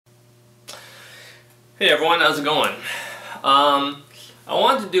Hey everyone, how's it going? I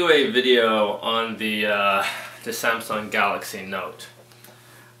wanted to do a video on the Samsung Galaxy Note.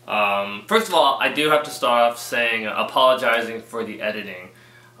 First of all, I do have to start off saying apologizing for the editing.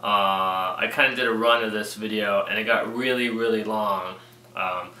 I kind of did a run of this video and it got really long.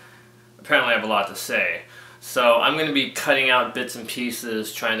 Apparently I have a lot to say. So I'm going to be cutting out bits and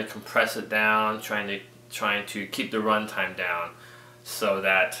pieces, trying to compress it down, trying to keep the runtime down, so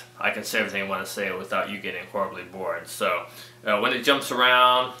that I can say everything I want to say without you getting horribly bored. So when it jumps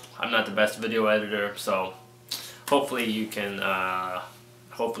around, I'm not the best video editor, so hopefully you can,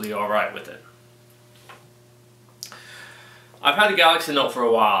 hopefully you're alright with it. I've had the Galaxy Note for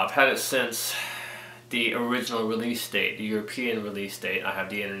a while. I've had it since the original release date, the European release date. I have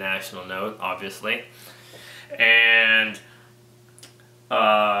the international Note, obviously. And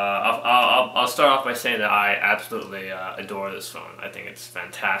I'll start off by saying that I absolutely adore this phone. I think it's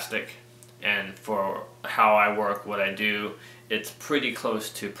fantastic, and for how I work, what I do, it's pretty close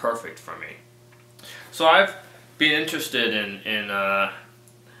to perfect for me. So I've been interested in I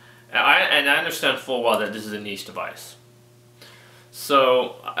understand full well that this is a niche device.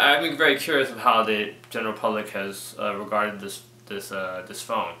 So I've been very curious of how the general public has regarded this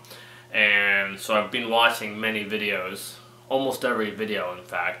phone, and so I've been watching many videos. Almost every video, in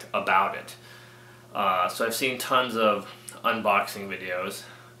fact, about it. So I've seen tons of unboxing videos.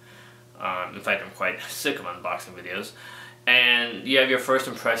 In fact, I'm quite sick of unboxing videos. And you have your first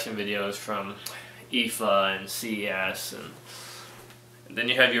impression videos from IFA and CES, and then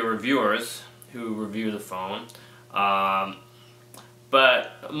you have your reviewers who review the phone.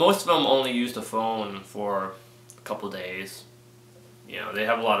 But most of them only use the phone for a couple days. You know, they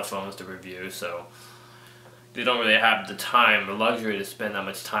have a lot of phones to review, so they don't really have the time or luxury to spend that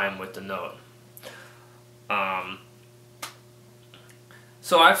much time with the Note.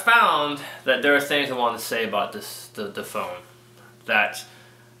 So I found that there are things I want to say about the phone that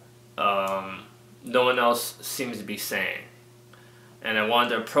no one else seems to be saying. And I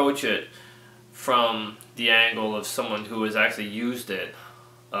wanted to approach it from the angle of someone who has actually used it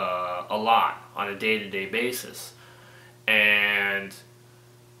a lot on a day-to-day basis. And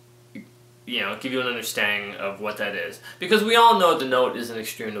give you an understanding of what that is. Because we all know the Note is an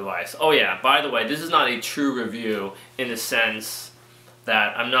extreme device. Oh yeah, by the way, this is not a true review in the sense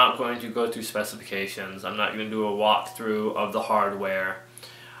that I'm not going to go through specifications. I'm not going to do a walkthrough of the hardware.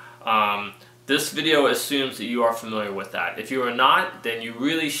 This video assumes that you are familiar with that. If you are not, then you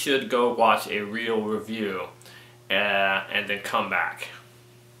really should go watch a real review and then come back.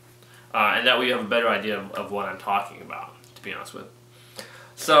 And that way you have a better idea of what I'm talking about, to be honest with.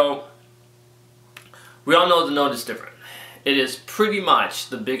 So, we all know the Note is different. It is pretty much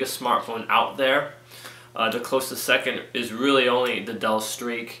the biggest smartphone out there. The closest second is really only the Dell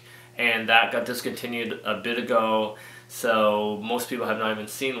Streak, and that got discontinued a bit ago, so most people have not even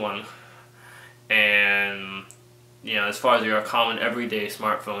seen one. And as far as your common everyday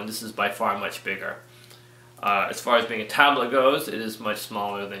smartphone, this is by far much bigger. As far as being a tablet goes, it is much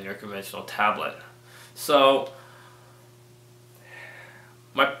smaller than your conventional tablet. So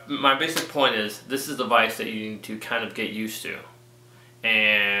my basic point is, this is a device that you need to kind of get used to.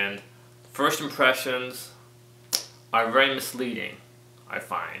 And first impressions are very misleading, I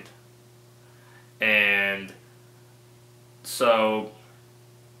find. And so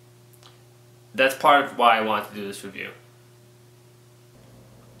that's part of why I want to do this review.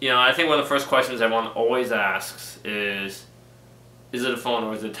 I think one of the first questions everyone always asks is it a phone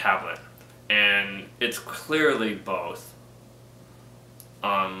or is it a tablet? And it's clearly both.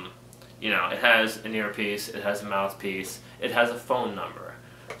 It has an earpiece, it has a mouthpiece, it has a phone number.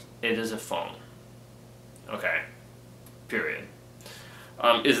 It is a phone. Okay. Period.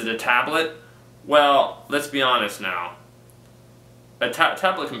 Is it a tablet? Well, let's be honest now.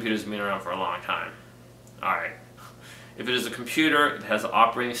 Tablet computers have been around for a long time. Alright. If it is a computer, it has an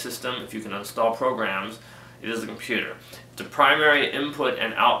operating system. If you can install programs, it is a computer. If the primary input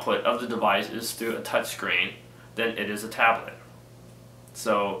and output of the device is through a touchscreen, then it is a tablet.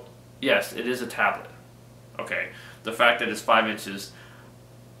 So, yes, it is a tablet. Okay, the fact that it's 5 inches,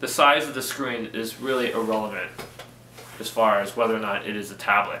 the size of the screen is really irrelevant as far as whether or not it is a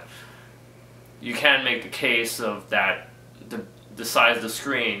tablet. You can make the case of that the size of the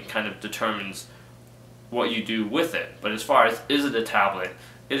screen kind of determines what you do with it. But as far as is it a tablet,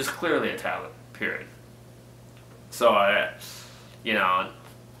 it is clearly a tablet, period. So,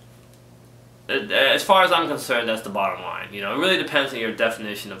 as far as I'm concerned, that's the bottom line. It really depends on your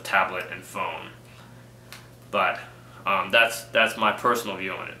definition of tablet and phone. But that's my personal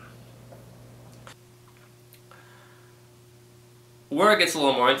view on it. where it gets a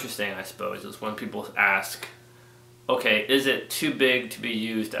little more interesting, I suppose, is when people ask, okay, is it too big to be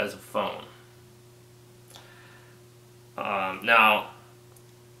used as a phone? Now,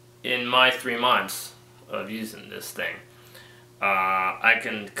 in my 3 months of using this thing, I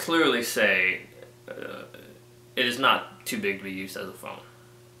can clearly say it is not too big to be used as a phone.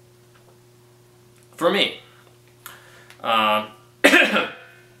 For me.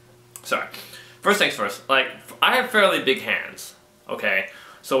 Sorry. First things first, like, I have fairly big hands, okay?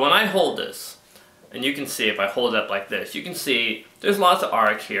 So when I hold this, and you can see if I hold it up like this, you can see there's lots of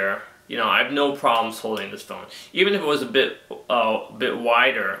arc here. You know, I have no problems holding this phone. Even if it was a bit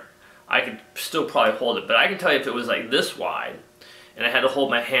wider, I could still probably hold it. But I can tell you if it was like this wide, and I had to hold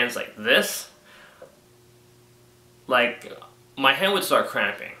my hands like this, like, my hand would start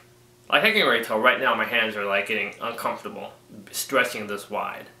cramping. Like, I can already tell right now my hands are like getting uncomfortable stretching this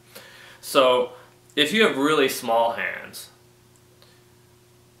wide. So, if you have really small hands,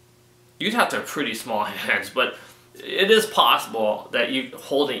 you'd have to have pretty small hands, but it is possible that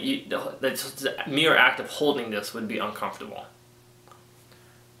the mere act of holding this would be uncomfortable.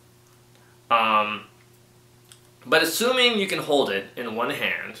 But assuming you can hold it in one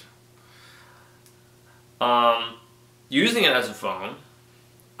hand, using it as a phone,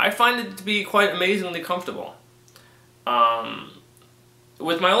 I find it to be quite amazingly comfortable.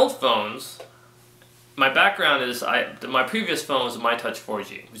 With my old phones, my background is my previous phone was a MyTouch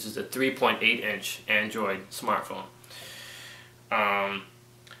 4G, which is a 3.8-inch Android smartphone. And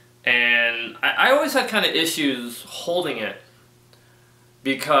I always had kind of issues holding it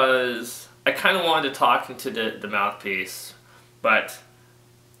because I kind of wanted to talk into the mouthpiece, but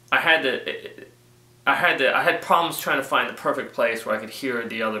I had problems trying to find the perfect place where I could hear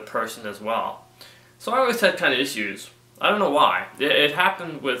the other person as well. So I always had kind of issues. I don't know why. It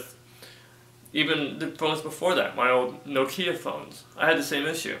happened with even the phones before that, my old Nokia phones. I had the same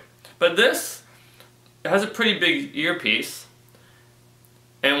issue. But this, it has a pretty big earpiece,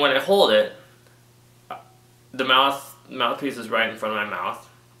 and when I hold it, the mouthpiece is right in front of my mouth,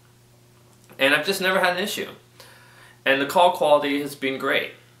 and I've just never had an issue. And the call quality has been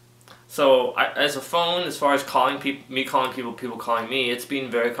great. So as a phone, as far as calling people, me calling people, people calling me, it's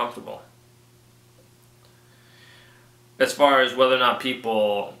been very comfortable. As far as whether or not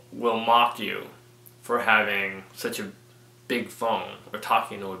people will mock you for having such a big phone or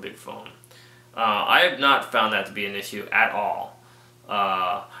talking to a big phone, I have not found that to be an issue at all.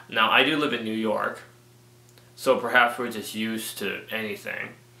 Now, I do live in New York, so perhaps we're just used to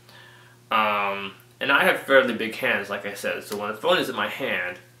anything. And I have fairly big hands, like I said, so when the phone is in my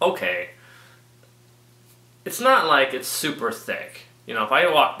hand, okay, it's not like it's super thick. You know, if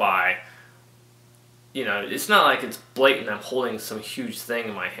I walk by, you know, it's not like it's blatant I'm holding some huge thing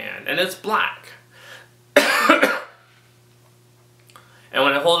in my hand. And it's black. And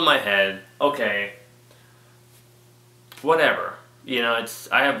when I hold it in my head, okay, whatever. You know,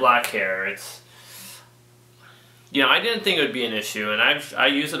 I have black hair. You know, I didn't think it would be an issue, and I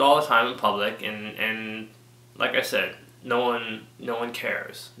use it all the time in public, and like I said, no one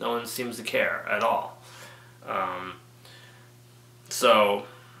cares. No one seems to care at all. So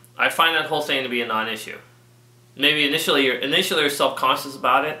I find that whole thing to be a non-issue. Maybe initially you're self-conscious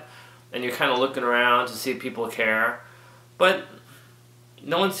about it, and you're kind of looking around to see if people care, but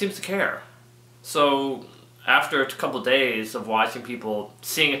no one seems to care. So after a couple of days of watching people,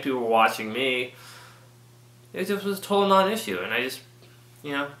 seeing if people were watching me, it just was a total non-issue, and I just,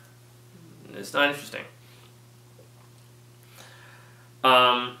 you know, it's not interesting.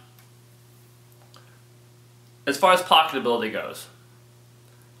 As far as pocketability goes,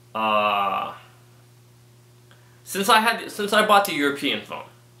 since I bought the European phone,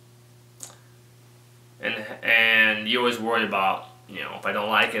 and you always worried about, you know, if I don't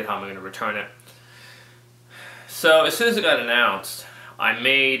like it, how am I going to return it? So as soon as it got announced, I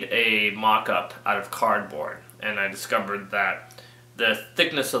made a mock-up out of cardboard, and I discovered that the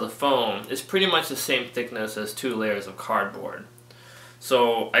thickness of the phone is pretty much the same thickness as 2 layers of cardboard.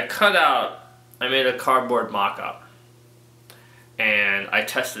 So I made a cardboard mock-up, and I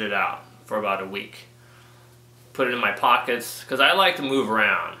tested it out for about a week. Put it in my pockets, because I like to move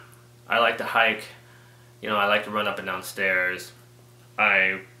around. I like to hike, you know, I like to run up and down stairs.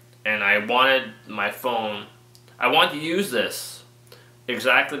 I wanted my phone, I wanted to use this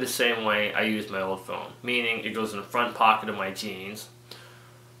exactly the same way I used my old phone. Meaning it goes in the front pocket of my jeans,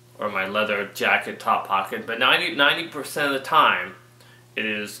 or my leather jacket top pocket, but 90% of the time, it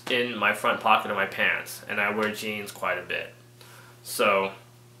is in my front pocket of my pants, and I wear jeans quite a bit. So,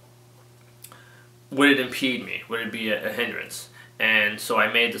 would it impede me? Would it be a hindrance? And so I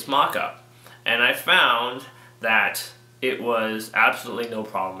made this mock-up, and I found that it was absolutely no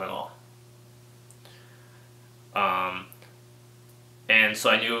problem at all. And so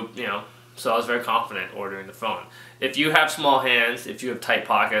I knew, so I was very confident ordering the phone. If you have small hands, if you have tight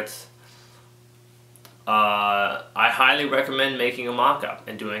pockets, I highly recommend making a mock-up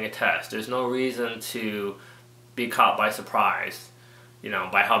and doing a test. There's no reason to be caught by surprise,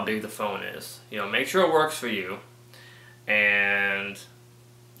 by how big the phone is. Make sure it works for you, and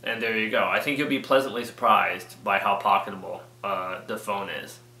there you go. I think you'll be pleasantly surprised by how pocketable the phone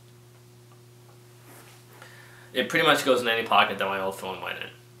is. It pretty much goes in any pocket that my old phone went in.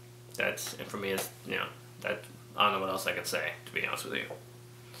 And for me, it's, that, I don't know what else I could say, to be honest with you.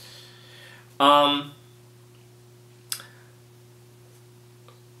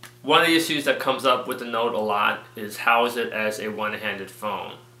 One of the issues that comes up with the Note a lot is how is it as a one-handed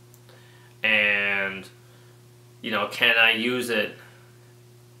phone? And, can I use it,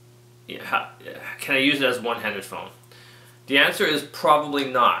 can I use it as a one-handed phone? The answer is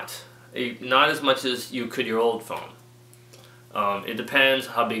probably not. Not as much as you could your old phone. It depends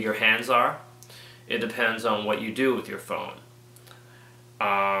how big your hands are. It depends on what you do with your phone.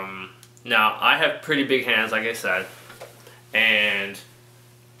 Now, I have pretty big hands, like I said, and,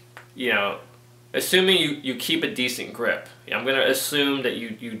 assuming you keep a decent grip, I'm going to assume that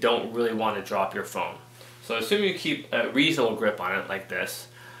you don't really want to drop your phone. So assuming you keep a reasonable grip on it, like this,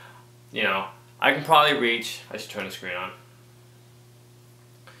 I can probably reach, I should turn the screen on.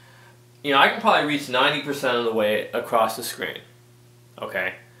 I can probably reach 90% of the way across the screen,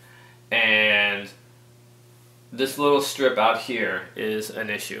 okay? And this little strip out here is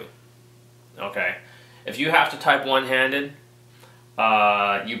an issue, okay? If you have to type one-handed,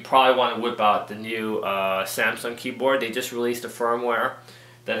 you probably want to whip out the new Samsung keyboard. They just released a firmware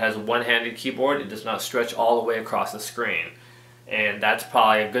that has a one-handed keyboard. It does not stretch all the way across the screen. And that's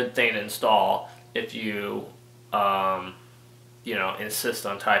probably a good thing to install if you insist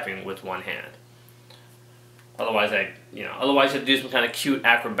on typing with one hand. Otherwise, otherwise you have to do some kind of cute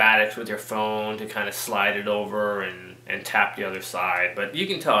acrobatics with your phone to kind of slide it over and tap the other side. But you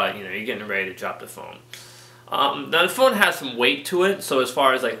can tell, you're getting ready to drop the phone. Now the phone has some weight to it, so as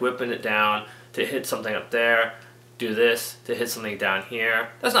far as like whipping it down to hit something up there, do this to hit something down here,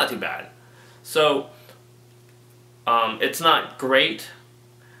 that's not too bad. So it's not great,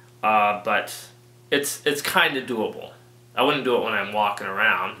 but it's kind of doable. I wouldn't do it when I'm walking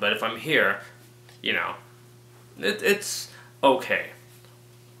around, but if I'm here, it's okay.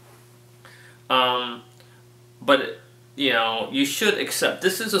 But, you should accept,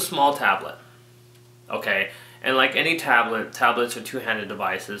 this is a small tablet, okay? And like any tablet, tablets are two-handed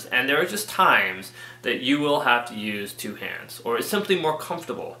devices, and there are just times that you will have to use two hands, or it's simply more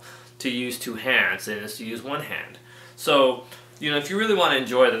comfortable to use two hands than it is to use one hand. So, if you really want to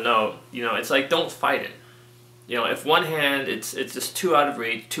enjoy the Note, it's like, don't fight it. If one hand, it's just too out of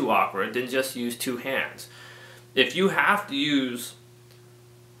reach, too awkward, then just use two hands. If you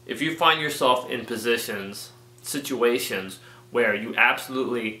find yourself in situations where you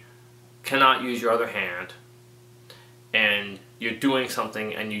absolutely cannot use your other hand, and you're doing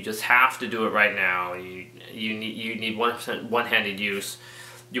something and you just have to do it right now, you need 100% one-handed use,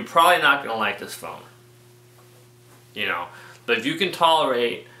 you're probably not going to like this phone. But if you can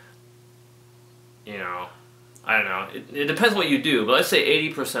tolerate, I don't know, it depends what you do, but let's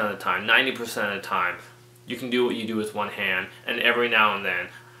say 80% of the time, 90% of the time, you can do what you do with one hand, and every now and then,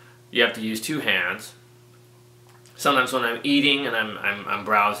 you have to use two hands. Sometimes when I'm eating and I'm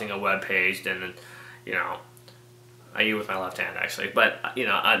browsing a web page, then, I eat with my left hand actually, but, then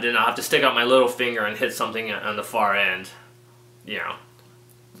I'll have to stick out my little finger and hit something on the far end,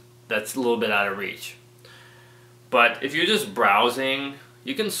 that's a little bit out of reach. But if you're just browsing,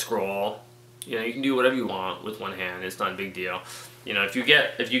 you can scroll. You can do whatever you want with one hand. It's not a big deal. If you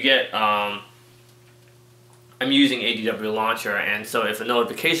get, I'm using ADW Launcher, and so if a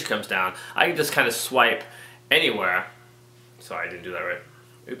notification comes down, I can just kind of swipe anywhere. Sorry, I didn't do that right.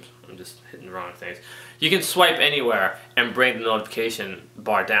 Oops, I'm just hitting the wrong things. You can swipe anywhere and bring the notification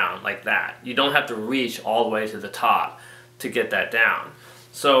bar down like that. You don't have to reach all the way to the top to get that down.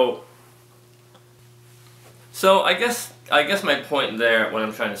 So I guess my point there, what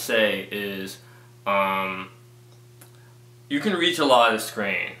I'm trying to say is, you can reach a lot of the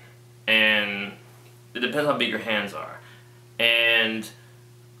screen, and it depends how big your hands are, and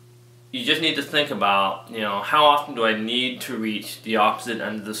you just need to think about, how often do I need to reach the opposite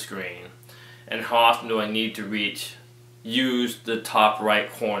end of the screen, and how often do I need to use the top right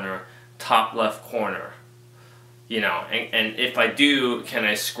corner, top left corner, and if I do, can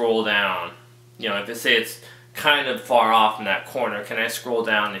I scroll down? If I say it's kind of far off in that corner, can I scroll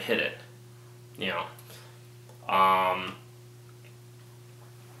down and hit it? And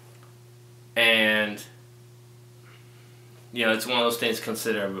you know, it's one of those things to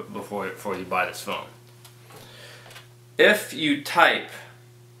consider before you buy this phone. If you type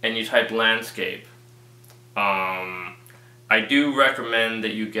and you type landscape, I do recommend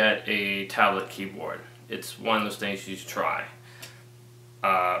that you get a tablet keyboard. It's one of those things you should try.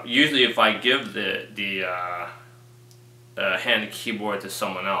 Usually if I give the hand keyboard to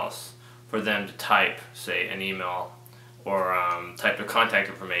someone else for them to type, say, an email or type their contact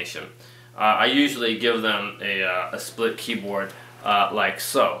information, I usually give them a split keyboard like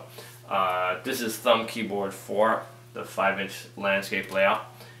so. This is thumb keyboard 4, the 5-inch landscape layout.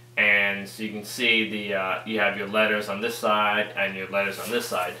 And so you can see you have your letters on this side and your letters on this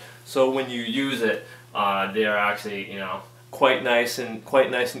side. So when you use it, they're actually, you know, quite nice and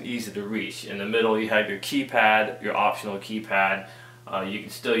easy to reach. In the middle, you have your keypad, your optional keypad. You can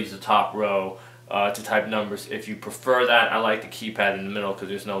still use the top row to type numbers if you prefer that. I like the keypad in the middle because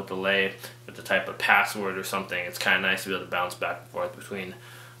there's no delay. With the type of password or something, it's kind of nice to be able to bounce back and forth between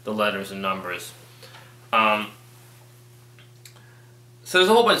the letters and numbers. So there's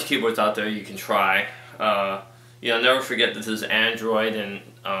a whole bunch of keyboards out there you can try. You know, never forget this is Android, and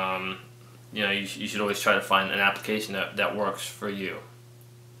you know, you should always try to find an application that works for you.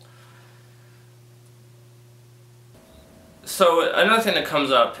 So another thing that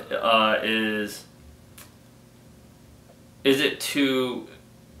comes up is it too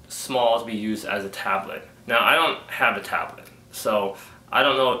small to be used as a tablet? Now, I don't have a tablet, so I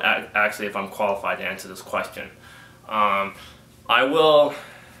don't know actually if I'm qualified to answer this question. I will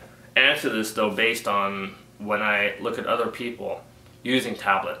answer this though based on when I look at other people using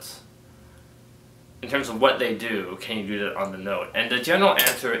tablets. In terms of what they do, can you do that on the Note? And the general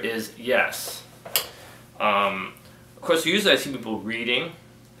answer is yes. Of course, usually I see people reading,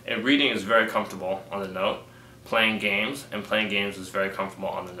 and reading is very comfortable on the Note. Playing games, and playing games is very comfortable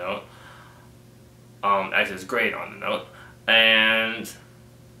on the Note. Actually, it's great on the Note. And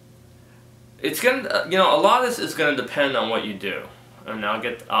it's gonna, you know, a lot of this is gonna depend on what you do, and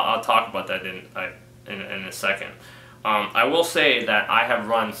I'll talk about that in a second. I will say that I have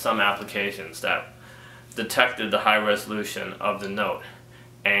run some applications that detected the high resolution of the Note,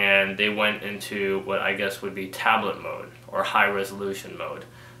 and they went into what I guess would be tablet mode or high resolution mode.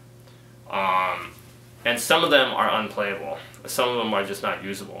 And some of them are unplayable. Some of them are just not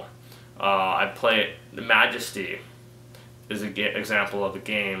usable. I play the Majesty is an example of a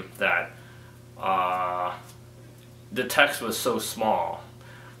game that the text was so small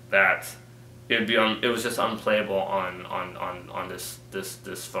that it was just unplayable on this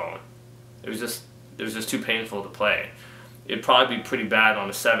phone. It was just too painful to play. It'd probably be pretty bad on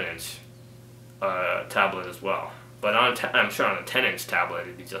a 7-inch tablet as well. But I'm sure on a 10-inch tablet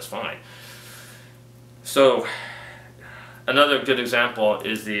it'd be just fine. So another good example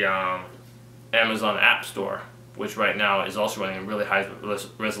is the Amazon App Store, which right now is also running in really high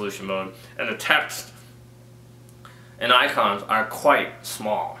resolution mode, and the text and icons are quite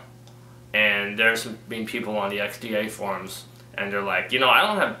small. And there's been people on the XDA forums, and they're like, you know, I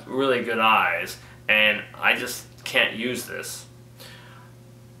don't have really good eyes, and I just can't use this.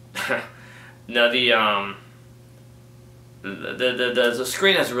 Now the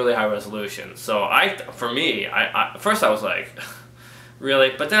screen has a really high resolution, so for me, first I was like,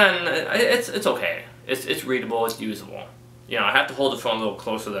 really, but then it's okay. It's readable, it's usable. You know, I have to hold the phone a little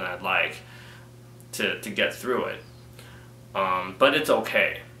closer than I'd like to get through it, but it's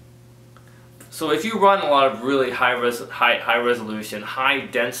okay. So if you run a lot of really high resolution, high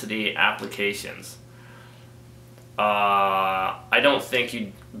density applications, I don't think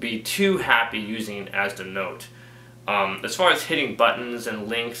you'd be too happy using it as the Note. As far as hitting buttons and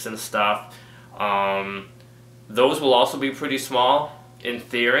links and stuff, those will also be pretty small in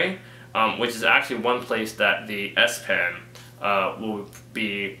theory, which is actually one place that the S Pen will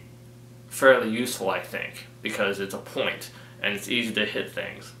be fairly useful, I think, because it's a point and it's easy to hit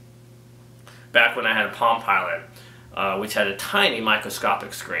things. Back when I had a Palm Pilot, which had a tiny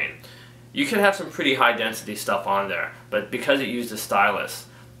microscopic screen, you could have some pretty high density stuff on there, but because it used a stylus,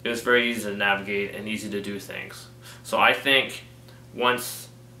 it was very easy to navigate and easy to do things. So I think once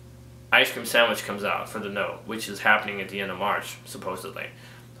Ice Cream Sandwich comes out for the Note, which is happening at the end of March, supposedly,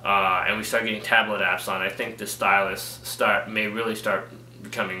 and we start getting tablet apps on, I think the stylus may really start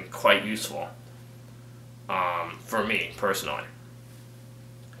becoming quite useful for me, personally.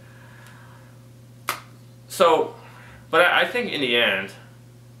 So, but I think in the end,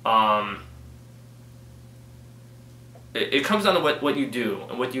 it comes down to what you do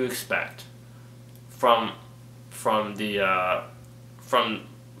and what you expect from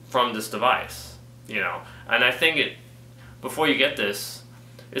this device. You know, And I think before you get this,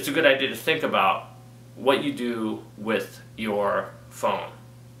 it's a good idea to think about what you do with your phone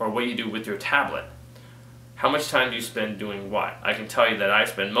or what you do with your tablet. How much time do you spend doing what? I can tell you that I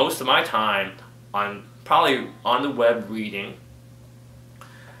spend most of my time probably on the web reading,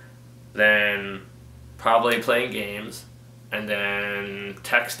 then probably playing games, and then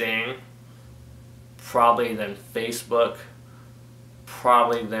texting, probably then Facebook,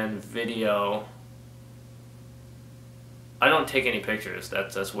 probably then video. I don't take any pictures,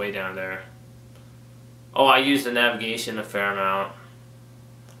 that's way down there. Oh, I use the navigation a fair amount.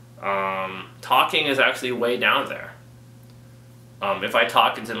 Talking is actually way down there. If I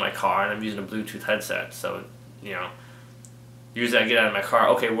talk, it's in my car, and I'm using a Bluetooth headset, so, you know, usually I get out of my car,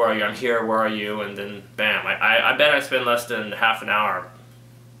 okay, where are you? I'm here, where are you? And then, bam. I bet I spend less than half an hour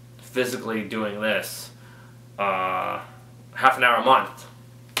physically doing this. Half an hour a month,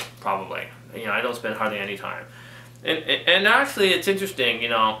 probably. You know, I don't spend hardly any time. And actually, it's interesting, you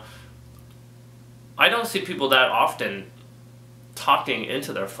know, I don't see people that often talking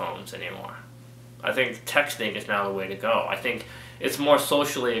into their phones anymore. I think texting is now the way to go. I think it's more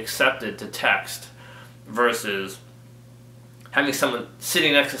socially accepted to text versus having someone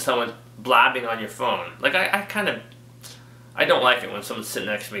sitting next to someone blabbing on your phone. Like, I don't like it when someone's sitting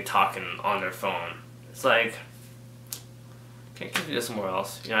next to me talking on their phone. It's like, can't you do this somewhere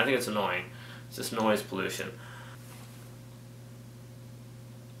else? You know, I think it's annoying. It's just noise pollution.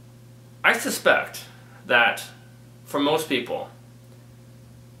 I suspect that for most people,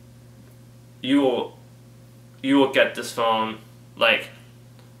 you will get this phone, like,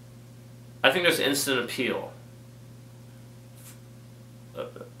 I think there's instant appeal.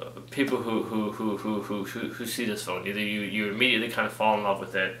 People who see this phone, either you immediately kind of fall in love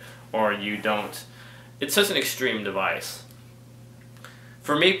with it, or you don't. It's such an extreme device.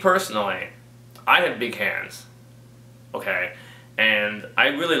 For me personally, I have big hands, okay, and I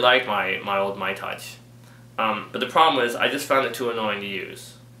really like my old MyTouch. But the problem is, I just found it too annoying to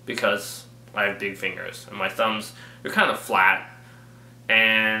use because I have big fingers and my thumbs are kind of flat,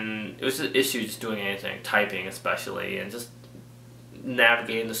 and it was an issue just doing anything, typing especially, and just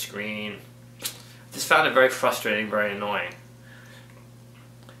navigating the screen. Just found it very frustrating, very annoying.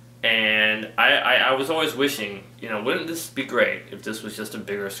 And I was always wishing, you know, wouldn't this be great if this was just a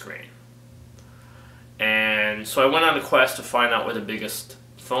bigger screen? And so I went on a quest to find out where the biggest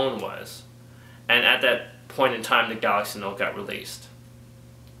phone was. And at that point in time, the Galaxy Note got released.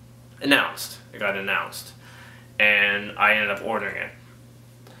 It got announced. And I ended up ordering it.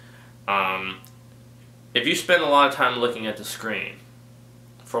 If you spend a lot of time looking at the screen,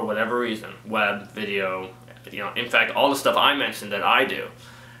 for whatever reason, web, video, you know, in fact, all the stuff I mentioned that I do,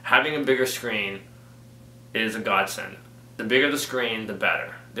 having a bigger screen is a godsend. The bigger the screen, the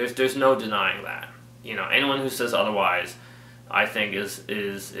better. There's no denying that. You know, anyone who says otherwise, I think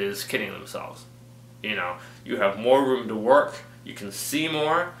is kidding themselves. You know, you have more room to work, you can see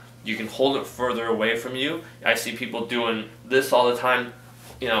more, you can hold it further away from you. I see people doing this all the time,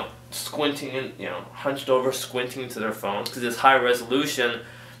 you know, squinting and, you know, hunched over, squinting to their phones because it's high resolution,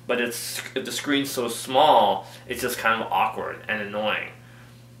 but if the screen's so small, it's just kind of awkward and annoying.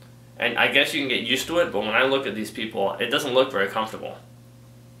 And I guess you can get used to it, but when I look at these people, it doesn't look very comfortable.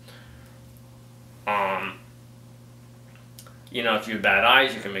 You know, if you have bad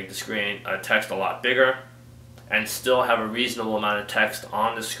eyes, you can make the screen text a lot bigger and still have a reasonable amount of text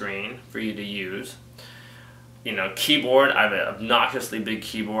on the screen for you to use. You know, keyboard, I have an obnoxiously big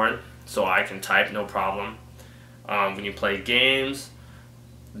keyboard, so I can type no problem. When you play games,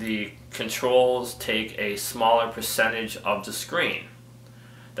 the controls take a smaller percentage of the screen.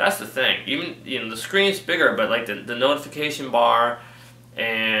 That's the thing. Even, you know, the screen's bigger, but like the notification bar,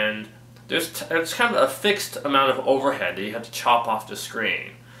 and there's kind of a fixed amount of overhead that you have to chop off the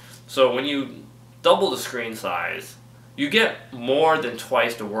screen. So when you double the screen size, you get more than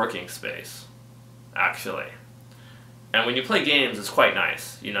twice the working space, actually. And when you play games, it's quite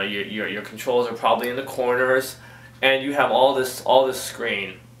nice. You know, your controls are probably in the corners, and you have all this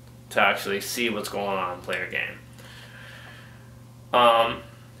screen to actually see what's going on and play your game.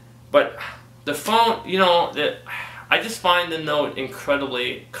 But the phone, you know, I just find the Note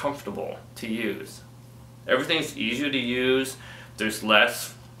incredibly comfortable to use. Everything's easier to use. There's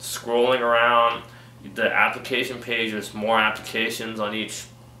less scrolling around. The application page, there's more applications on each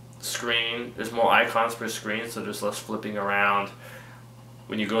screen. There's more icons per screen, so there's less flipping around.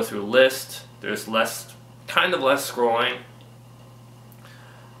 When you go through a list, there's kind of less scrolling.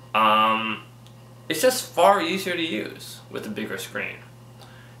 It's just far easier to use with a bigger screen.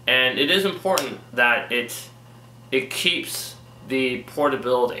 And it is important that it keeps the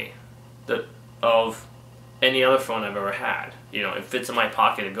portability of any other phone I've ever had. You know, it fits in my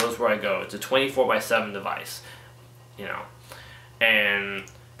pocket, it goes where I go. It's a 24/7 device, you know. And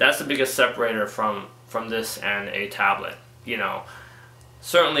that's the biggest separator from this and a tablet, you know.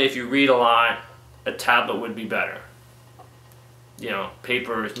 Certainly if you read a lot, a tablet would be better. You know,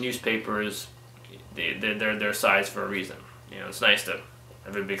 papers, newspapers, they're sized for a reason. You know, it's nice to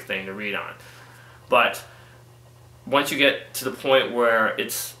have a big thing to read on. But once you get to the point where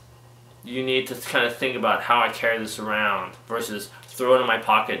you need to kind of think about how I carry this around versus throw it in my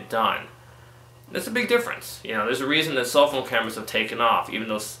pocket, done. There's a big difference. You know, there's a reason that cell phone cameras have taken off, even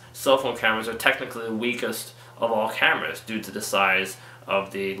though cell phone cameras are technically the weakest of all cameras due to the size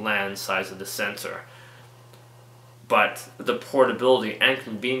of the lens, size of the sensor. But the portability and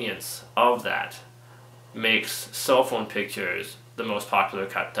convenience of that makes cell phone pictures the most popular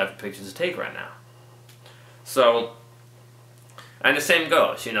type of pictures to take right now. So, and the same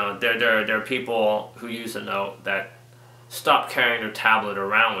goes, you know, there are people who use a Note that stop carrying their tablet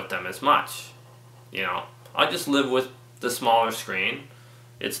around with them as much. You know, I just live with the smaller screen.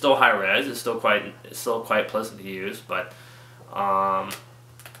 It's still high res. It's still quite pleasant to use, but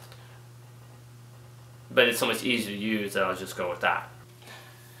it's so much easier to use that I'll just go with that.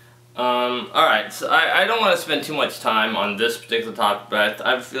 Alright, so I don't want to spend too much time on this particular topic, but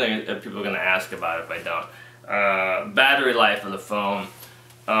I have a feeling that people are going to ask about it if I don't. Battery life of the phone.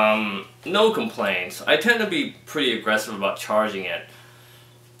 No complaints. I tend to be pretty aggressive about charging it.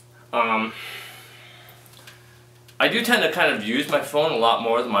 I do tend to kind of use my phone a lot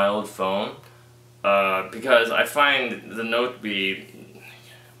more than my old phone because I find the Note to be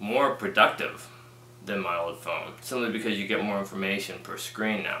more productive than my old phone, simply because you get more information per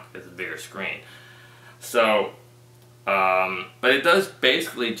screen now. It's a bigger screen. So, but it does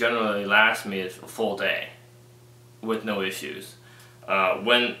basically generally last me a full day with no issues.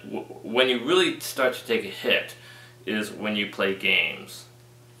 When you really start to take a hit is when you play games.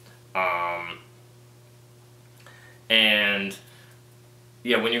 And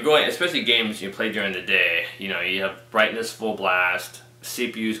yeah, when you're going, especially games you play during the day, you know, you have brightness full blast,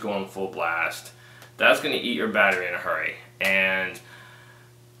 CPU's going full blast. That's going to eat your battery in a hurry. And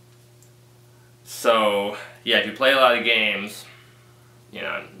so, yeah, if you play a lot of games, you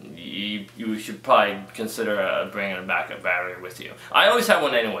know, you should probably consider bringing a backup battery with you. I always have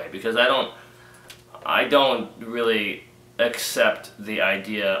one anyway because I don't really accept the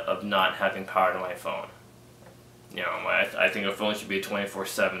idea of not having power to my phone. You know, I think a phone should be a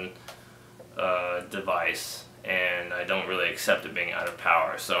 24/7 device, and I don't really accept it being out of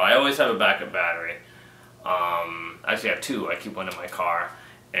power. So I always have a backup battery. Actually I have two. I keep one in my car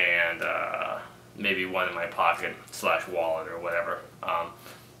and maybe one in my pocket / wallet or whatever.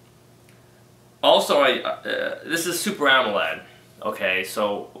 Also, this is Super AMOLED. Okay,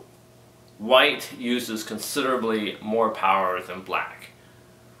 so white uses considerably more power than black.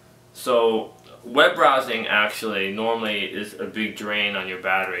 So web browsing actually normally is a big drain on your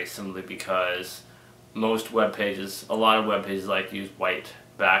battery simply because most web pages, a lot of web pages like to use white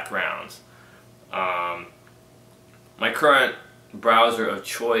backgrounds. My current browser of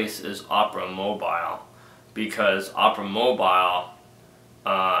choice is Opera Mobile because Opera Mobile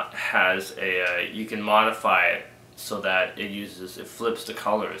has you can modify it so that it flips the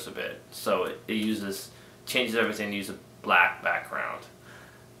colors a bit. So it changes everything to use a black background,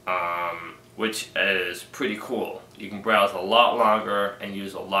 which is pretty cool. You can browse a lot longer and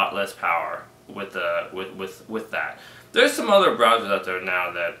use a lot less power with that. There's some other browsers out there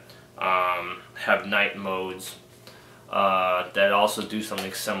now that have night modes that also do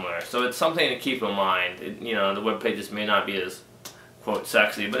something similar. So it's something to keep in mind. You know, the web pages may not be as quote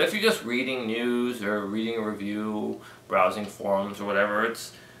sexy, but if you're just reading news or reading a review, browsing forums or whatever,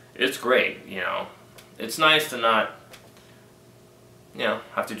 it's great. You know, it's nice to not, you know,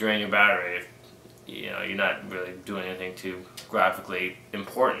 have to drain your battery if you know you're not really doing anything too graphically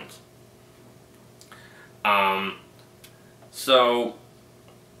important. So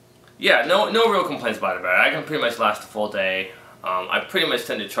yeah, no real complaints about the battery. I can pretty much last a full day. I pretty much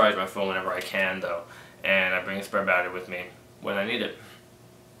tend to charge my phone whenever I can though, and I bring a spare battery with me when I need it.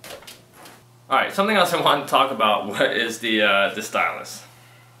 Alright, something else I want to talk about is the stylus.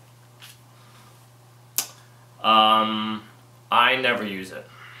 I never use it.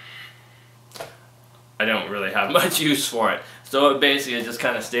 I don't really have much use for it. So it just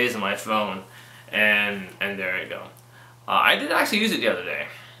kind of stays in my phone, and there you go. I did actually use it the other day.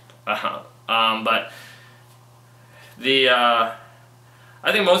 But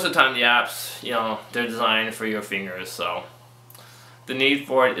I think most of the time the apps, you know, they're designed for your fingers, so the need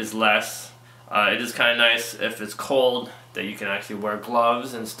for it is less. It is kind of nice if it's cold that you can actually wear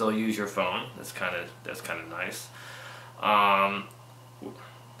gloves and still use your phone. That's kind of nice.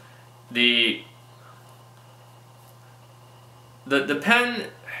 The pen,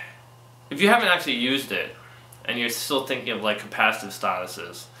 if you haven't actually used it and you're still thinking of like capacitive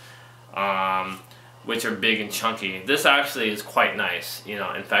styluses, which are big and chunky, this actually is quite nice. You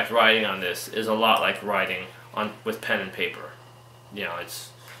know, in fact, writing on this is a lot like writing on with pen and paper. You know,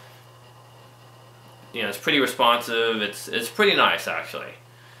 it's pretty responsive. It's pretty nice actually.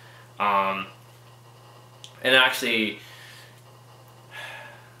 And actually,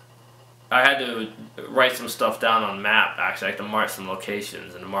 I had to write some stuff down on map. Actually, I had to mark some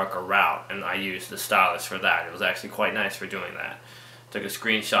locations and mark a route, and I used the stylus for that. It was actually quite nice for doing that. Took a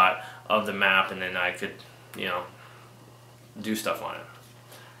screenshot of the map, and then I could, you know, do stuff on it.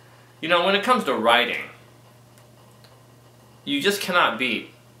 You know, when it comes to writing, you just cannot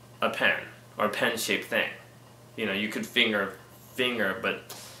beat a pen or a pen-shaped thing. You know, you could finger,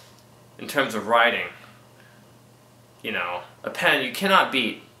 but in terms of writing, you know, a pen, you cannot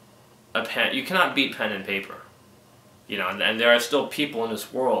beat a pen. You cannot beat pen and paper. You know, and there are still people in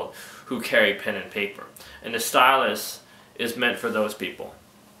this world who carry pen and paper, and the stylus is meant for those people.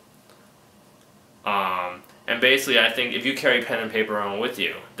 And basically, I think if you carry pen and paper around with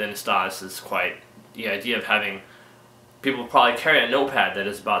you, then the stylus is quite, the idea of having, people probably carry a notepad that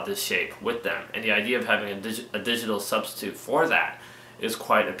is about this shape with them, and the idea of having a digital substitute for that is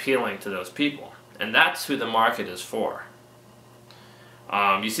quite appealing to those people, and that's who the market is for.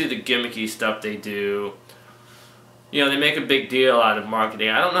 You see the gimmicky stuff they do. You know, they make a big deal out of marketing.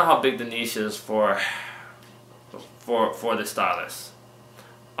 I don't know how big the niche is for the stylus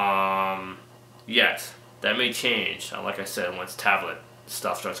yet. That may change, like I said, once tablet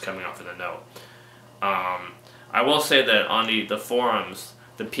stuff starts coming out for the Note. I will say that on the forums,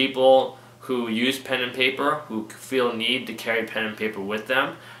 the people who use pen and paper, who feel need to carry pen and paper with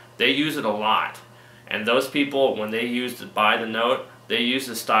them, they use it a lot. And those people, when they buy the Note, they use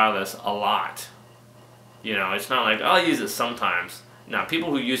the stylus a lot. You know, it's not like, I'll use it sometimes. Now,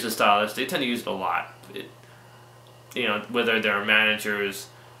 people who use the stylus, they tend to use it a lot. You know, whether they're managers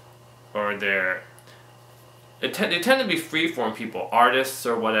or they tend to be freeform people, artists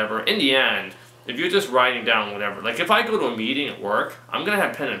or whatever. In the end, if you're just writing down whatever, like if I go to a meeting at work, I'm going to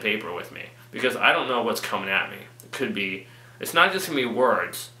have pen and paper with me because I don't know what's coming at me. It could be, it's not just going to be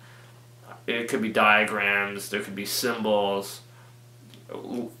words. It could be diagrams, there could be symbols,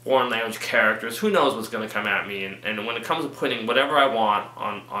 foreign language characters, who knows what's going to come at me. And when it comes to putting whatever I want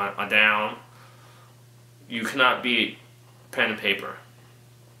on down, you cannot beat pen and paper.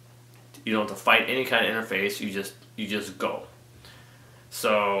 You don't have to fight any kind of interface, you just go.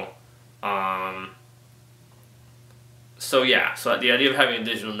 So yeah, so the idea of having a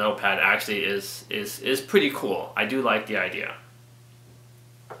digital notepad actually is pretty cool. I do like the idea.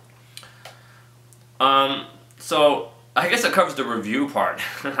 So I guess that covers the review part.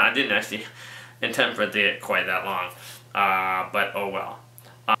 I didn't actually intend for it to get quite that long, but oh well.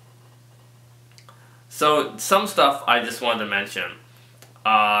 So some stuff I just wanted to mention.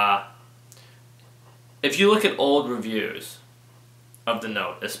 If you look at old reviews of the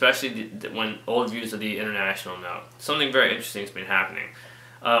Note, especially when old reviews of the International Note, something very interesting has been happening.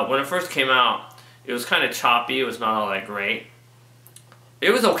 When it first came out, it was kind of choppy. It was not all that great. It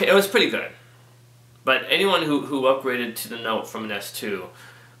was okay. It was pretty good. But anyone who upgraded to the Note from an S2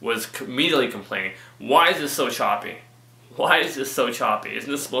 was immediately complaining, why is this so choppy? Why is this so choppy? Isn't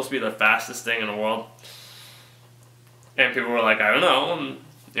this supposed to be the fastest thing in the world? And people were like, I don't know. And,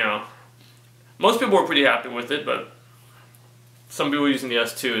 you know, most people were pretty happy with it, but some people using the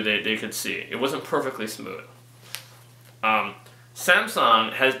S2, they could see. It wasn't perfectly smooth.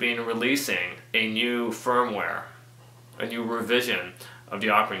 Samsung has been releasing a new firmware, a new revision of the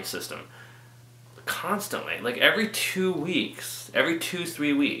operating system. Constantly, like every 2 weeks, every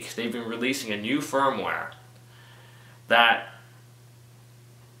 2-3 weeks, they've been releasing a new firmware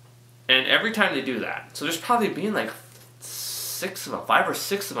and every time they do that, so there's probably been like 6 of them, 5 or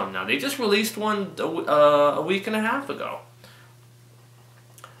 6 of them now. They just released one a week and a half ago.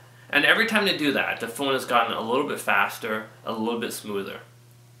 And every time they do that, the phone has gotten a little bit faster, a little bit smoother.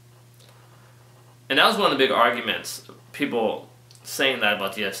 And that was one of the big arguments, people saying that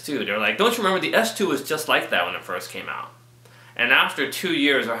about the S2. They're like, don't you remember the S2 was just like that when it first came out? And after 2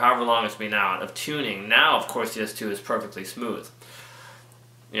 years or however long it's been out of tuning, now of course the S2 is perfectly smooth.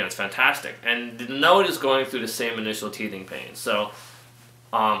 You know, it's fantastic. And the Note is going through the same initial teething pain. So,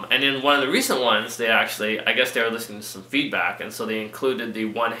 and in one of the recent ones, they actually, I guess they were listening to some feedback, and so they included the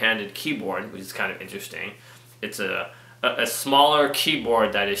one-handed keyboard, which is kind of interesting. It's a smaller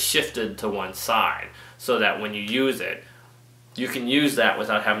keyboard that is shifted to one side, so that when you use it, you can use that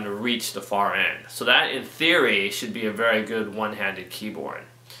without having to reach the far end. So that, in theory, should be a very good one-handed keyboard.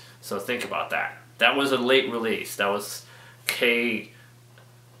 So think about that. That was a late release. That was KK5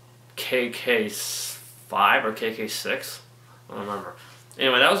 or KK6. I don't remember.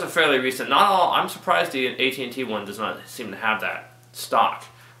 Anyway, that was a fairly recent. Not all. I'm surprised the AT&T one does not seem to have that stock,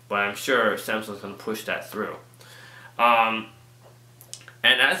 but I'm sure Samsung's going to push that through. And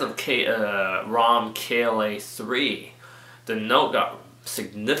as of ROM KLA3, the Note got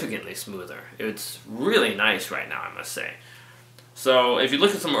significantly smoother. It's really nice right now, I must say. So if you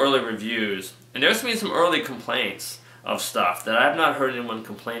look at some early reviews, and there's been some early complaints of stuff that I've not heard anyone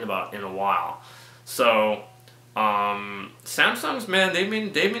complain about in a while. So Samsung's, man, they've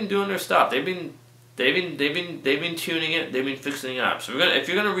been doing their stuff. They've been tuning it. They've been fixing it up. So if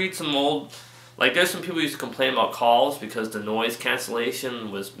you're gonna read some old, like, there's some people who used to complain about calls because the noise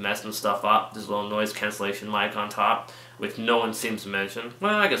cancellation was messing stuff up. This little noise cancellation mic on top, which no one seems to mention.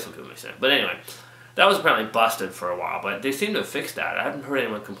 Well, I guess some people mention it. But anyway, that was apparently busted for a while, but they seem to have fixed that. I haven't heard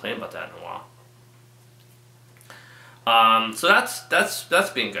anyone complain about that in a while. So that's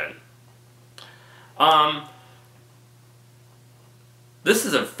been good. This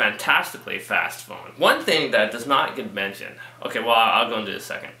is a fantastically fast phone. One thing that does not get mentioned. Okay, well, I'll go into it in a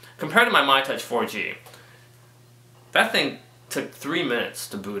second. Compared to my MyTouch 4G, that thing took 3 minutes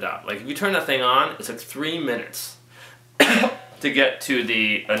to boot up. Like, if you turn that thing on, it took 3 minutes to get to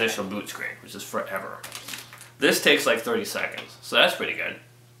the initial boot screen, which is forever. This takes like 30 seconds, so that's pretty good.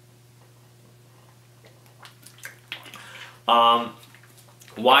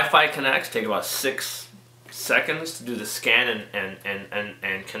 Wi-Fi connects take about 6 seconds to do the scan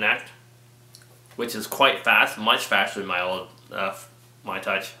and connect, which is quite fast, much faster than my old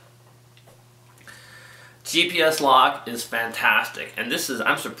MyTouch. GPS lock is fantastic, and this is,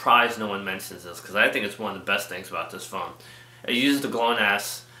 I'm surprised no one mentions this because I think it's one of the best things about this phone. It uses the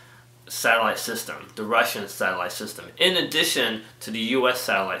GLONASS satellite system, the Russian satellite system, in addition to the US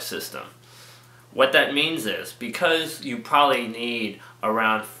satellite system. What that means is, because you probably need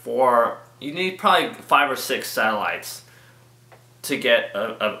around probably 5 or 6 satellites to get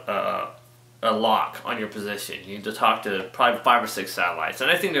a lock on your position. You need to talk to probably 5 or 6 satellites, and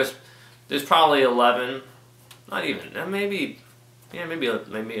I think there's probably 11, not even, maybe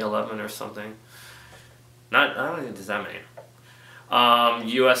 11 or something. I don't think there's that many.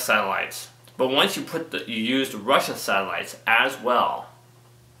 US satellites, but once you you use the Russian satellites as well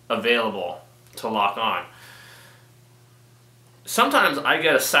available to lock on. Sometimes I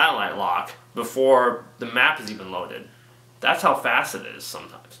get a satellite lock before the map is even loaded. That's how fast it is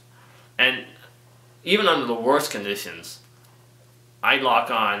sometimes. And even under the worst conditions, I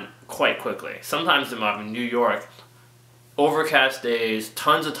lock on quite quickly. Sometimes I'm in New York, overcast days,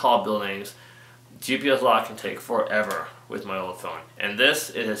 tons of tall buildings, GPS lock can take forever with my old phone. And this,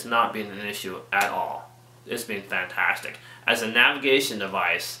 it has not been an issue at all. It's been fantastic. As a navigation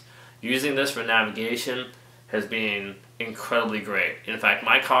device, using this for navigation has been incredibly great. In fact,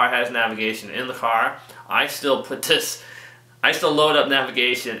 my car has navigation in the car. I still load up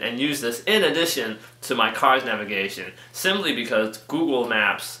navigation and use this in addition to my car's navigation, simply because Google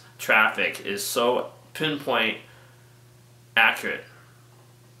Maps traffic is so pinpoint accurate.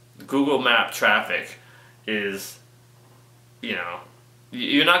 Google Map traffic is, you know,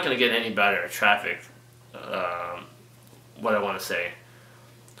 you're not going to get any better traffic, what I want to say,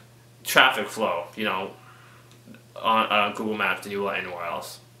 traffic flow, you know, on Google Maps than you will anywhere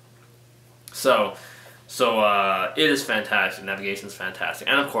else. So it is fantastic. Navigation is fantastic,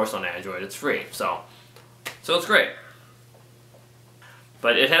 and of course on Android it's free. So it's great.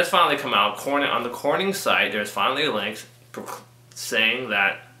 But it has finally come out. On the Corning site, there's finally a link saying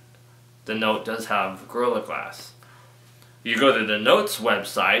that the Note does have Gorilla Glass. You go to the Note's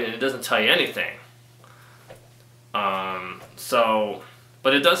website and it doesn't tell you anything.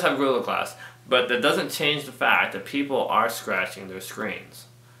 But it does have Gorilla Glass. But that doesn't change the fact that people are scratching their screens.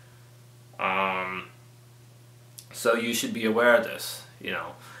 So you should be aware of this, you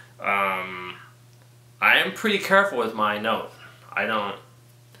know. I am pretty careful with my Note.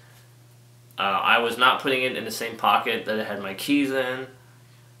 I was not putting it in the same pocket that it had my keys in.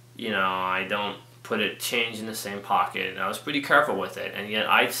 You know, I don't put change in the same pocket. And I was pretty careful with it, and yet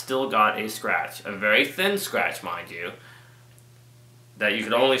I still got a scratch. A very thin scratch, mind you, that you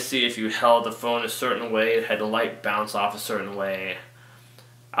could only see if you held the phone a certain way. It had the light bounce off a certain way.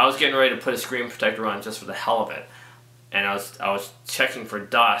 I was getting ready to put a screen protector on just for the hell of it. And I was checking for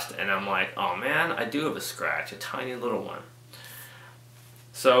dust, and I'm like, oh man, I do have a scratch, a tiny little one.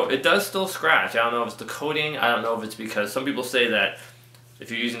 So it does still scratch. I don't know if it's the coating. I don't know if it's because some people say that if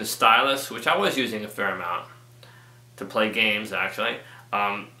you're using a stylus, which I was using a fair amount, to play games actually.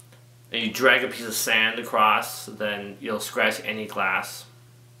 And you drag a piece of sand across, then you'll scratch any glass.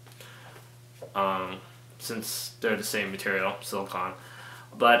 Since they're the same material, silicone.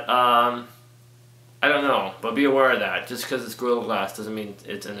 But I don't know, but be aware of that. Just because it's Gorilla Glass doesn't mean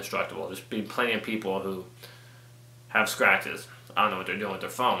it's indestructible. There's been plenty of people who have scratches. I don't know what they're doing with their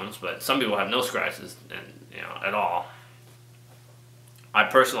phones, but some people have no scratches, and at all. I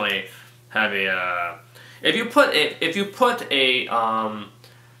personally have a. If you put a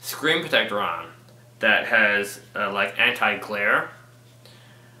screen protector on that has like anti-glare,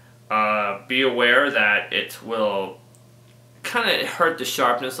 be aware that it will kind of hurt the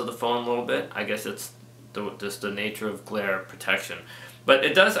sharpness of the phone a little bit. I guess it's just the nature of glare protection. But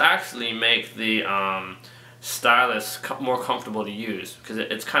it does actually make the stylus more comfortable to use, because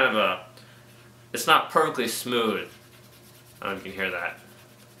it's kind of it's not perfectly smooth. I don't know if you can hear that.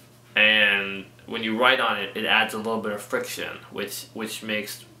 And when you write on it, it adds a little bit of friction, which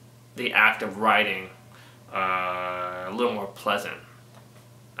makes the act of writing a little more pleasant.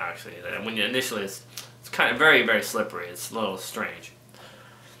 Actually, when you initially it's kind of very, very slippery. It's a little strange.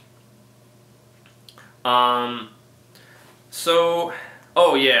 So,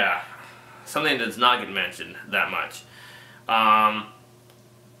 oh yeah, something that does not get mentioned that much.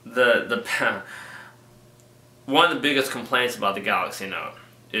 One of the biggest complaints about the Galaxy Note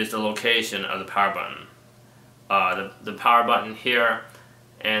is the location of the power button. The power button here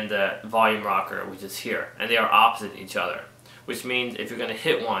and the volume rocker, which is here, and they are opposite each other. Which means if you're going to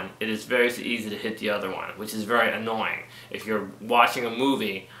hit one, it is very easy to hit the other one, which is very annoying. If you're watching a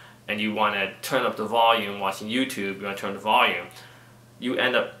movie and you want to turn up the volume, watching YouTube, you want to turn the volume, you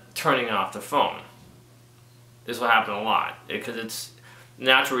end up turning off the phone. This will happen a lot, because it's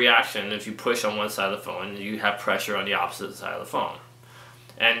natural reaction. If you push on one side of the phone, you have pressure on the opposite side of the phone.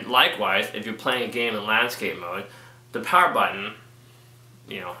 And likewise, if you're playing a game in landscape mode, the power button,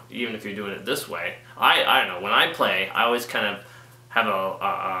 even if you're doing it this way, I don't know, when I play, I always kind of have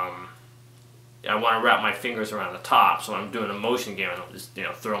I want to wrap my fingers around the top, so when I'm doing a motion game, I don't just,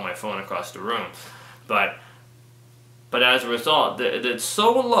 throw my phone across the room. But as a result, it's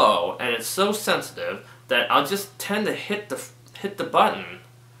so low and it's so sensitive that I'll just tend to hit the button,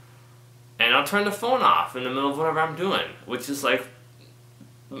 and I'll turn the phone off in the middle of whatever I'm doing, which is like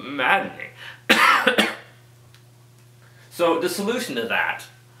maddening. So the solution to that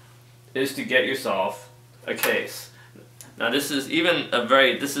is to get yourself a case. Now this is the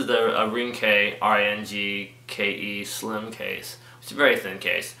Ringke RINGKE slim case. It's a very thin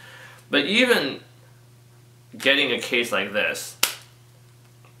case. But even getting a case like this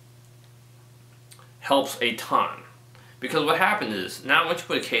helps a ton. Because what happens is, now once you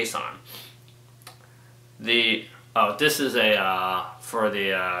put a case on, this is for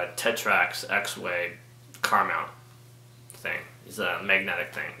the Tetrax X-Way car mount thing. It's a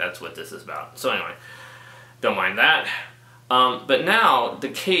magnetic thing. That's what this is about. So anyway, don't mind that. But now the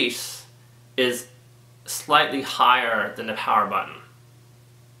case is slightly higher than the power button.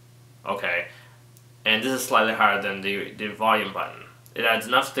 Okay, and this is slightly higher than the volume button. It adds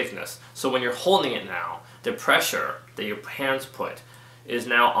enough thickness, so when you're holding it now, the pressure that your hands put is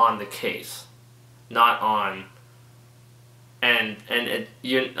now on the case, not on. And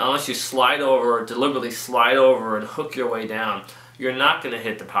unless you slide over, deliberately slide over and hook your way down, you're not going to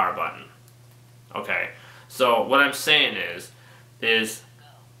hit the power button. Okay, so what I'm saying is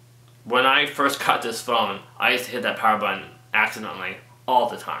when I first got this phone, I used to hit that power button accidentally all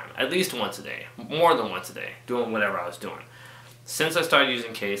the time, at least once a day, more than once a day, doing whatever I was doing. Since I started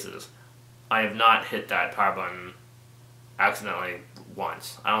using cases, I have not hit that power button accidentally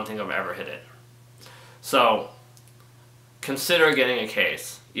once. I don't think I've ever hit it. So consider getting a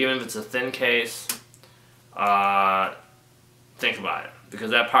case, even if it's a thin case. Think about it,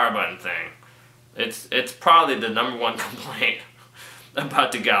 because that power button thing, it's probably the #1 complaint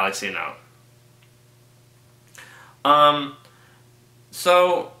about the Galaxy Note.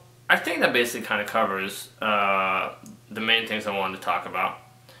 So I think that basically kind of covers the main things I wanted to talk about.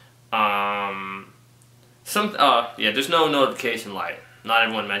 There's no notification light. Not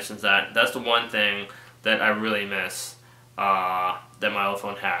everyone mentions that. That's the one thing that I really miss that my old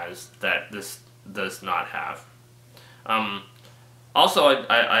phone has that this does not have. Also,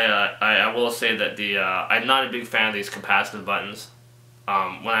 I will say that I'm not a big fan of these capacitive buttons.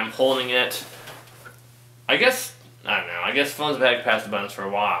 When I'm holding it, I guess phones have had capacitive buttons for a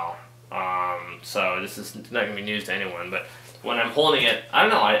while. So this is not going to be news to anyone, but when I'm holding it, I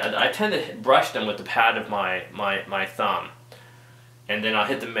don't know, I tend to brush them with the pad of my thumb. And then I'll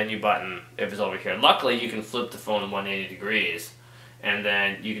hit the menu button if it's over here. Luckily, you can flip the phone 180 degrees, and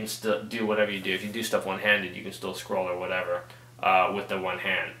then you can still do whatever you do. If you do stuff one-handed, you can still scroll or whatever with the one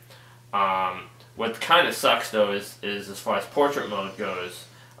hand. What kind of sucks though is as far as portrait mode goes,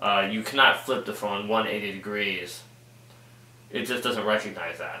 you cannot flip the phone 180 degrees. It just doesn't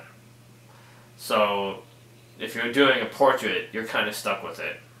recognize that. So if you're doing a portrait, you're kind of stuck with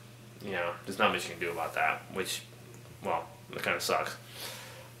it. You know, there's not much you can do about that, which, well, it kind of sucks.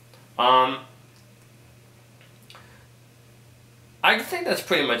 I think that's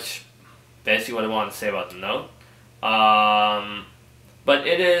pretty much basically what I wanted to say about the Note. But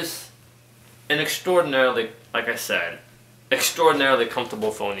it is an extraordinarily, like I said, extraordinarily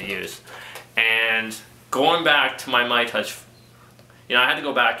comfortable phone to use. And going back to my MyTouch, you know, I had to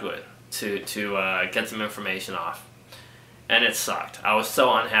go back to it to get some information off. And it sucked. I was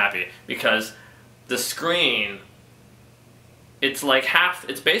so unhappy because the screen, it's like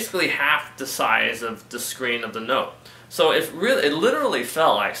it's basically half the size of the screen of the Note. So it literally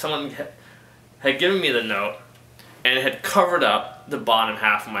felt like someone had given me the Note and it had covered up the bottom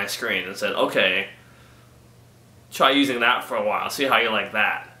half of my screen and said, okay, try using that for a while, see how you like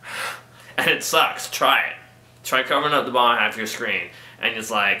that. And it sucks, try it. Try covering up the bottom half of your screen. And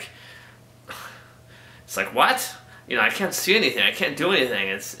it's like, what? You know, I can't see anything, I can't do anything.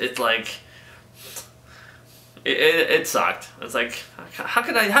 It's like, it sucked. It's like, how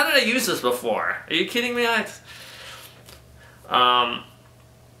did I use this before? Are you kidding me?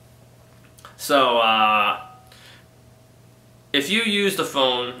 If you use the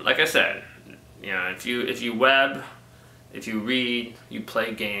phone, like I said, you know, if you web, if you read, you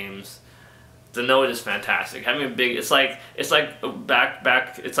play games, the Note is fantastic. Having a big, it's like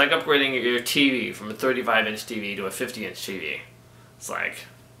upgrading your TV from a 35-inch TV to a 50-inch TV. It's like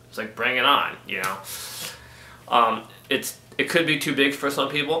bring it on, you know. It could be too big for some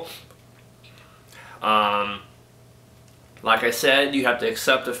people. Like I said, you have to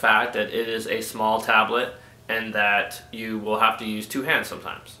accept the fact that it is a small tablet and that you will have to use two hands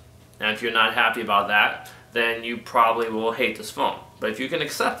sometimes. And if you're not happy about that, then you probably will hate this phone. But if you can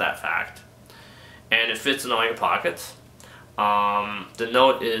accept that fact, and it fits in all your pockets, the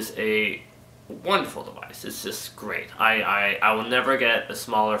Note is a wonderful device. It's just great. I will never get a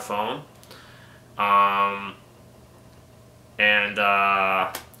smaller phone. I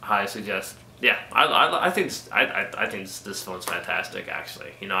suggest, yeah, I think this phone's fantastic.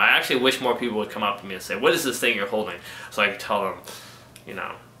 Actually, you know, I actually wish more people would come up to me and say, "What is this thing you're holding?" So I can tell them, you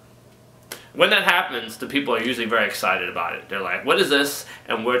know. When that happens, the people are usually very excited about it. They're like, "What is this,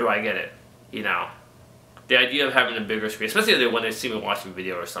 and where do I get it?" You know, the idea of having a bigger screen, especially when they see me watching a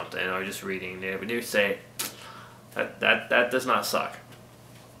video or something or just reading, they do say, "That does not suck."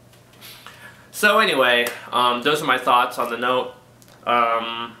 So anyway, those are my thoughts on the Note.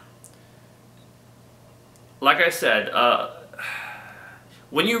 Like I said,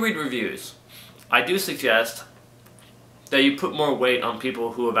 when you read reviews, I do suggest that you put more weight on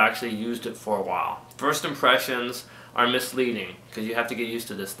people who have actually used it for a while. First impressions are misleading because you have to get used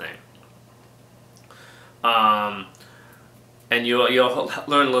to this thing. And you'll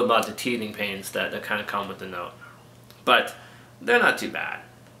learn a little about the teething pains that kind of come with the Note. But they're not too bad.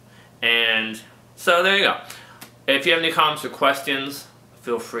 And so there you go. If you have any comments or questions,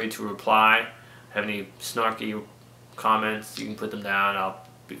 feel free to reply. Have any snarky comments, you can put them down. I'll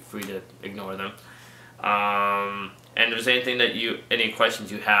be free to ignore them. And if there's anything any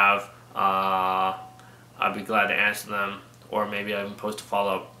questions you have, I'll be glad to answer them. Or maybe I can post a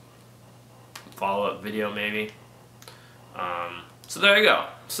follow-up video maybe. So there you go.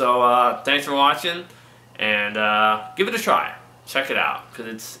 So thanks for watching, and give it a try. Check it out,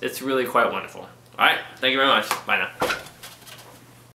 because it's really quite wonderful. Alright, thank you very much. Bye now.